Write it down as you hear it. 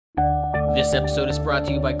This episode is brought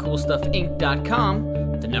to you by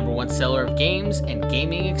CoolStuffInc.com, the #1 seller of games and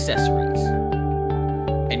gaming accessories.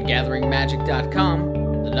 And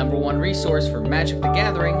GatheringMagic.com, the #1 resource for Magic the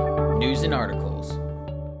Gathering news and articles.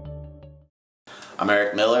 I'm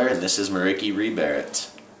Eric Miller, and this is Merieke Berit.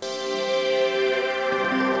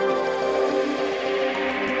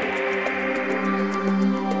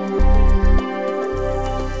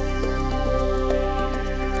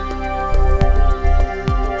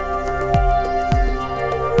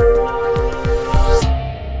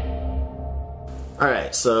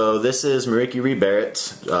 Alright, so this is Merieke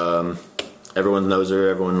Berit. Everyone knows her,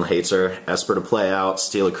 everyone hates her. Ask her to play out,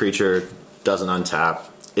 steal a creature, doesn't untap.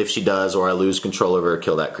 If she does, or I lose control of her,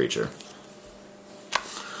 kill that creature.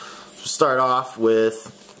 Start off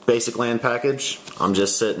with basic land package. I'm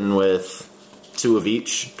just sitting with 2 of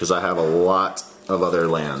each, because I have a lot of other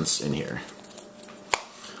lands in here.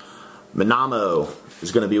 Minamo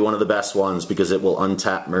is going to be one of the best ones because it will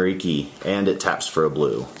untap Merieke, and it taps for a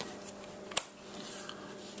blue.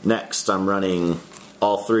 Next, I'm running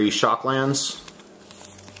all 3 shock lands,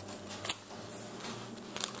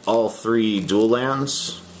 all 3 dual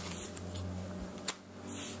lands,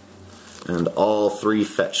 and all 3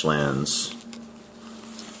 fetch lands.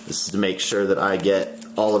 This is to make sure that I get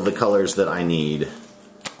all of the colors that I need.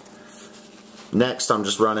 Next, I'm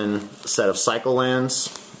just running a set of cycle lands.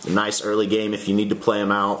 A nice early game if you need to play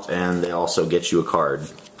them out, and they also get you a card.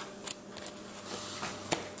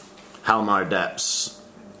 Halimar Depths.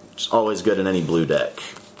 It's always good in any blue deck.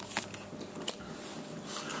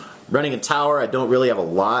 Running a tower, I don't really have a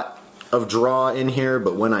lot of draw in here,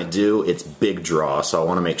 but when I do, it's big draw, so I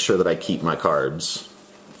want to make sure that I keep my cards.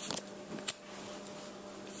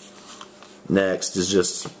 Next is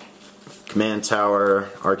just Command Tower,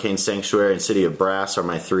 Arcane Sanctuary, and City of Brass are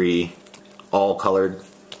my 3 all-colored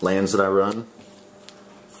lands that I run.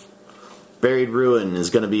 Buried Ruin is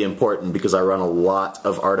going to be important because I run a lot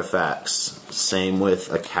of artifacts. Same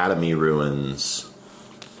with Academy Ruins.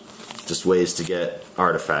 Just ways to get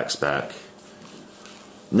artifacts back.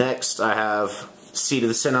 Next, I have Seat of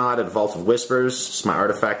the Synod and Vault of Whispers. Just my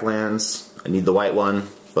artifact lands. I need the white one,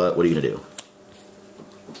 but what are you going to do?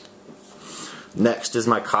 Next is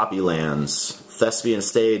my copy lands. Thespian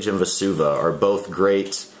Stage and Vesuva are both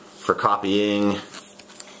great for copying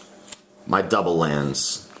my double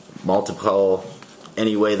lands. Multiple,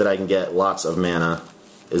 any way that I can get lots of mana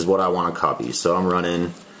is what I want to copy. So I'm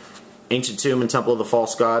running Ancient Tomb and Temple of the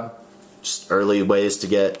False God. Just early ways to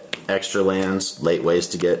get extra lands, late ways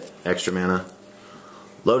to get extra mana.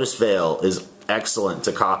 Lotus Vale is excellent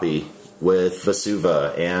to copy with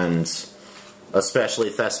Vesuva and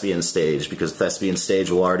especially Thespian Stage, because Thespian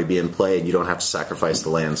Stage will already be in play and you don't have to sacrifice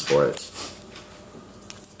the lands for it.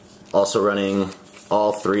 Also running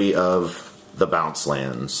all 3 of the bounce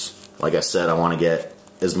lands. Like I said, I want to get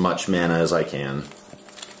as much mana as I can.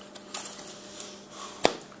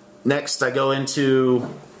 Next, I go into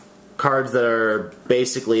cards that are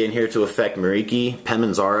basically in here to affect Merieke.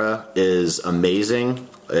 Pemanzara is amazing.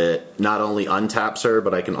 It not only untaps her,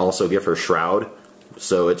 but I can also give her Shroud.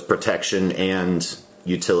 So it's protection and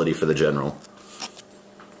utility for the general.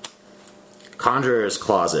 Conjurer's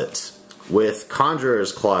Closet. With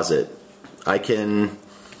Conjurer's Closet, I can,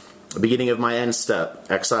 at the beginning of my end step,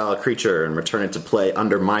 exile a creature and return it to play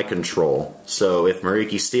under my control. So if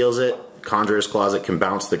Merieke steals it, Conjurer's Closet can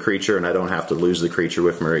bounce the creature and I don't have to lose the creature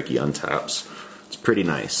with Merieke untaps. It's pretty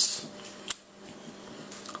nice.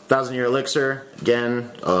 1,000 Year Elixir,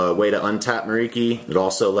 again, a way to untap Merieke. It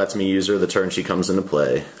also lets me use her the turn she comes into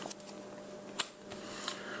play.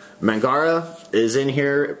 Mangara is in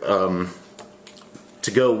here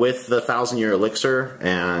to go with the 1,000 Year Elixir,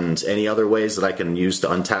 and any other ways that I can use to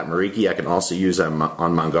untap Merieke, I can also use on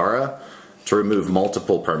Mangara to remove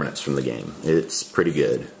multiple permanents from the game. It's pretty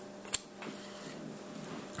good.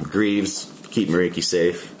 Greaves, keep Merieke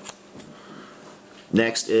safe.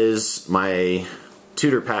 Next is my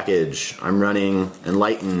tutor package. I'm running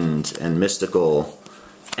Enlightened and Mystical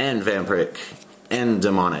and Vampiric and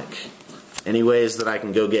Demonic. Any ways that I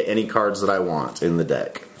can go get any cards that I want in the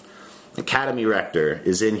deck. Academy Rector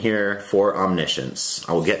is in here for Omniscience.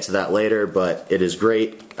 I will get to that later, but it is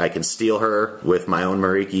great. I can steal her with my own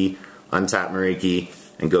Merieke, untap Merieke,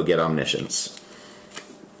 and go get Omniscience.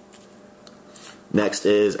 Next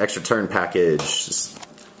is Extra Turn Package.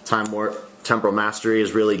 Temporal Mastery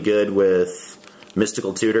is really good with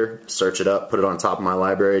Mystical Tutor. Search it up, put it on top of my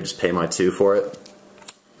library, just pay my 2 for it.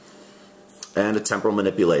 And a Temporal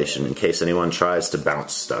Manipulation, in case anyone tries to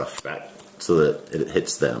bounce stuff back so that it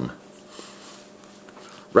hits them.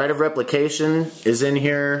 Rite of Replication is in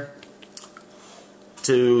here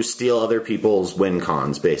to steal other people's win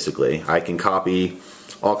cons, basically. I can copy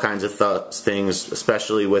all kinds of things,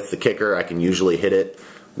 especially with the kicker. I can usually hit it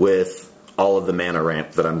with all of the mana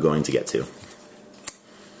ramp that I'm going to get to.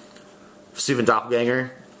 Vesuvan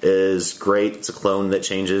Doppelganger is great. It's a clone that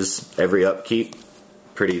changes every upkeep.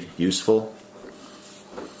 Pretty useful.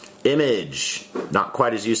 Image, not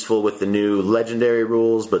quite as useful with the new legendary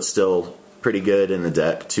rules, but still pretty good in the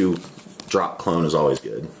deck. 2-drop clone is always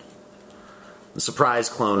good. The surprise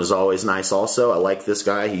clone is always nice also. I like this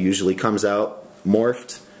guy. He usually comes out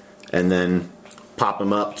morphed and then pop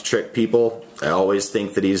him up to trick people. I always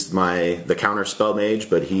think that he's the counter spell mage,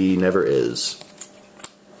 but he never is.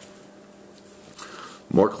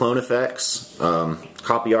 More clone effects.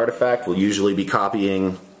 Copy artifact will usually be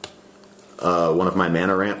copying one of my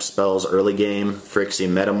mana ramp spells early game. Phyrexian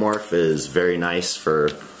Metamorph is very nice for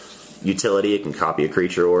utility. It can copy a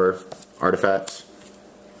creature or artifact.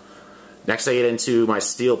 Next I get into my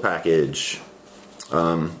steal package.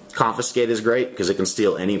 Confiscate is great because it can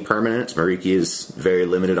steal any permanent. Merieke is very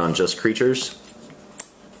limited on just creatures.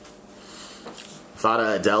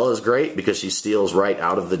 Thada Adela is great because she steals right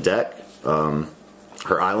out of the deck.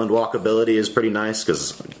 Her Island Walk ability is pretty nice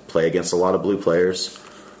because I play against a lot of blue players.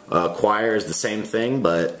 Choir is the same thing,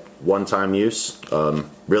 but one-time use.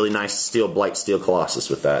 Really nice to steal Blight Steel Colossus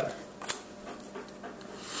with that.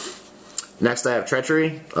 Next I have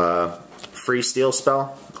Treachery. Free steal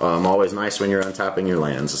spell. Always nice when you're untapping your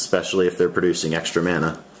lands, especially if they're producing extra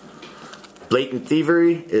mana. Blatant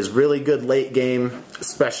Thievery is really good late game,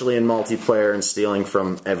 especially in multiplayer, and stealing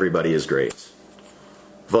from everybody is great.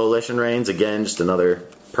 Volition Reigns, again, just another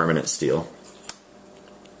permanent steal.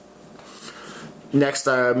 Next,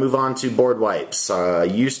 I move on to board wipes. I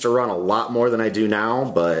used to run a lot more than I do now,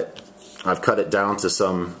 but I've cut it down to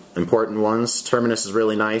some important ones. Terminus is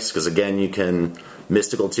really nice because, again, you can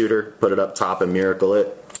Mystical Tutor, put it up top and Miracle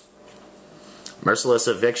it. Merciless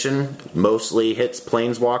Eviction mostly hits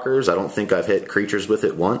Planeswalkers. I don't think I've hit creatures with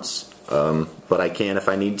it once, but I can if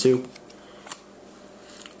I need to.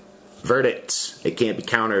 Verdict. It can't be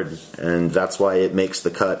countered, and that's why it makes the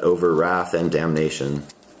cut over Wrath and Damnation.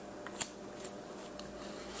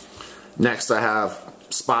 Next I have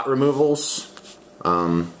spot removals.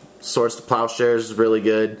 Swords to Plowshares is really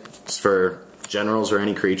good. It's for generals or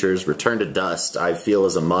any creatures. Return to Dust I feel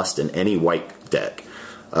is a must in any white deck.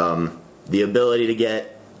 The ability to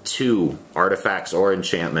get 2 artifacts or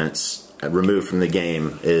enchantments removed from the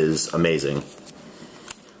game is amazing.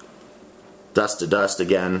 Dust to Dust,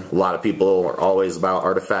 again, a lot of people are always about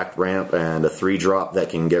artifact ramp, and a 3-drop that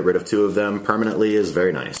can get rid of 2 of them permanently is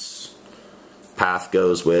very nice. Path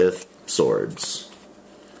goes with swords.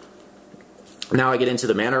 Now I get into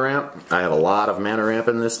the mana ramp. I have a lot of mana ramp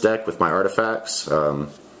in this deck with my artifacts.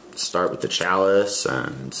 Start with the Chalice,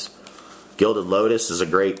 and Gilded Lotus is a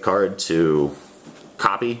great card to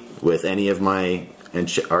copy with any of my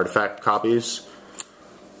artifact copies.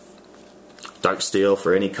 Darksteel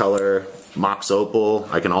for any color. Mox Opal,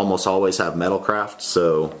 I can almost always have Metalcraft,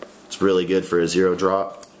 so it's really good for a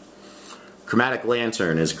 0-drop. Chromatic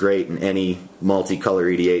Lantern is great in any multicolor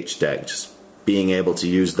EDH deck. Just being able to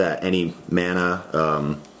use that any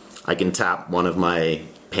mana. I can tap one of my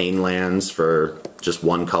Pain lands for just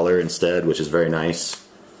 1 color instead, which is very nice.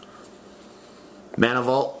 Mana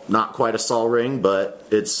Vault, not quite a Sol Ring, but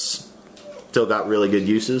it's still got really good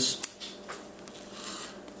uses.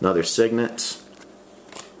 Another Signet.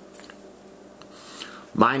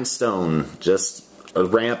 Mind Stone, just a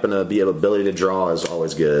ramp and the ability to draw is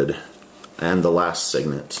always good. And the last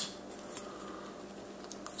Signet.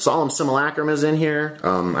 Solemn Simulacrum is in here.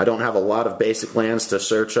 I don't have a lot of basic lands to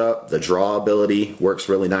search up. The draw ability works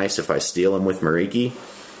really nice if I steal him with Merieke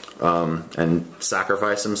and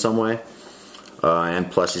sacrifice him some way.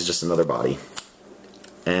 And plus he's just another body.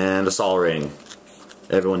 And a Sol Ring.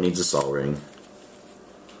 Everyone needs a Sol Ring.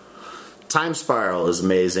 Time Spiral is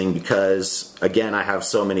amazing because, again, I have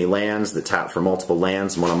so many lands that tap for multiple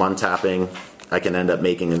lands, and when I'm untapping, I can end up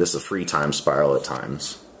making this a free Time Spiral at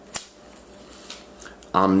times.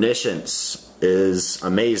 Omniscience is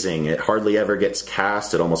amazing. It hardly ever gets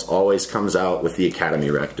cast. It almost always comes out with the Academy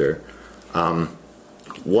Rector.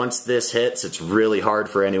 Once this hits, it's really hard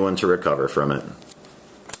for anyone to recover from it.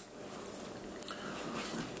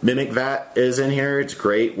 Mimic Vat is in here. It's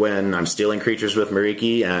great when I'm stealing creatures with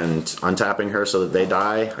Merieke and untapping her so that they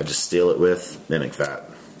die. I just steal it with Mimic Vat.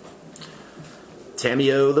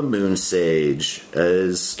 Tamiyo the Moon Sage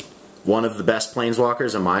is one of the best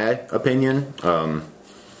planeswalkers in my opinion.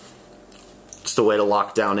 Just a way to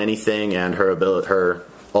lock down anything, and her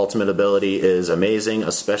ultimate ability is amazing,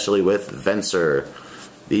 especially with Venser.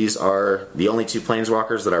 These are the only two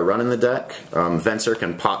planeswalkers that I run in the deck. Venser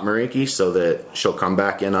can pop Merieke so that she'll come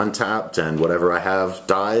back in untapped and whatever I have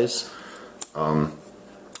dies. And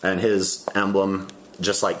his emblem,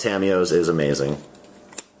 just like Tamiyo's, is amazing.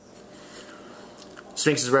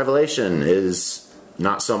 Sphinx's Revelation is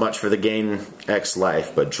not so much for the gain X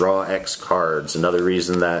life, but draw X cards. Another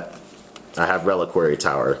reason that I have Reliquary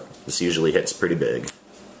Tower. This usually hits pretty big.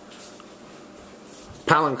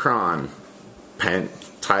 Palancron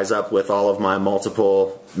ties up with all of my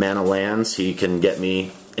multiple mana lands. He can get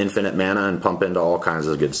me infinite mana and pump into all kinds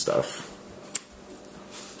of good stuff.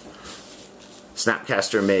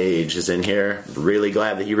 Snapcaster Mage is in here. Really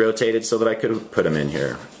glad that he rotated so that I could put him in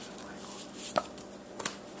here.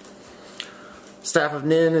 Staff of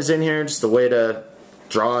Nin is in here, just a way to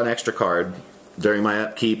draw an extra card. During my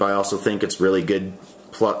upkeep, I also think it's really good.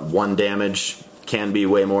 +1 damage can be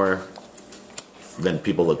way more than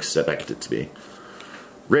people expect it to be.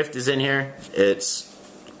 Rift is in here. It's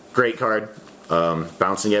a great card.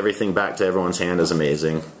 Bouncing everything back to everyone's hand is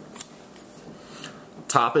amazing.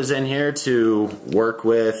 Top is in here to work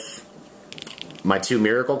with my 2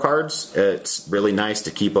 miracle cards. It's really nice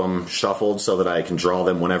to keep them shuffled so that I can draw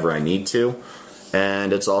them whenever I need to.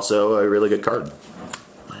 And it's also a really good card.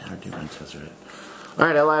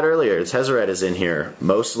 Alright, I lied earlier. Tezzeret is in here,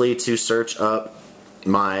 mostly to search up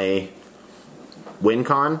my win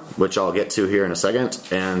con, which I'll get to here in a second,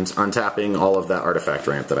 and untapping all of that artifact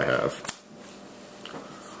ramp that I have.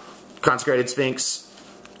 Consecrated Sphinx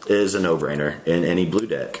is a no-brainer in any blue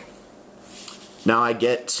deck. Now I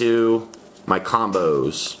get to my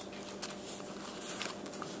combos.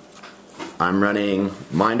 I'm running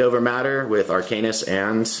Mind Over Matter with Arcanus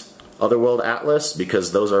and Otherworld Atlas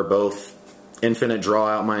because those are both infinite draw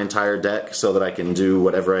out my entire deck so that I can do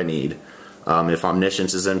whatever I need. If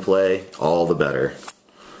Omniscience is in play, all the better.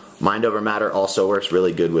 Mind Over Matter also works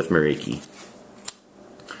really good with Merieke.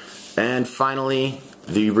 And finally,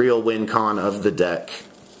 the real win con of the deck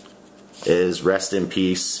is Rest in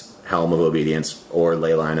Peace, Helm of Obedience, or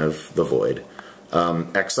Leyline of the Void.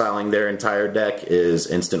 Exiling their entire deck is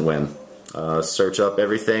instant win. Search up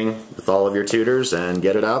everything with all of your tutors and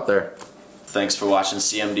get it out there. Thanks for watching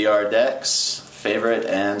CMDR Decks. Favorite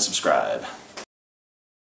and subscribe.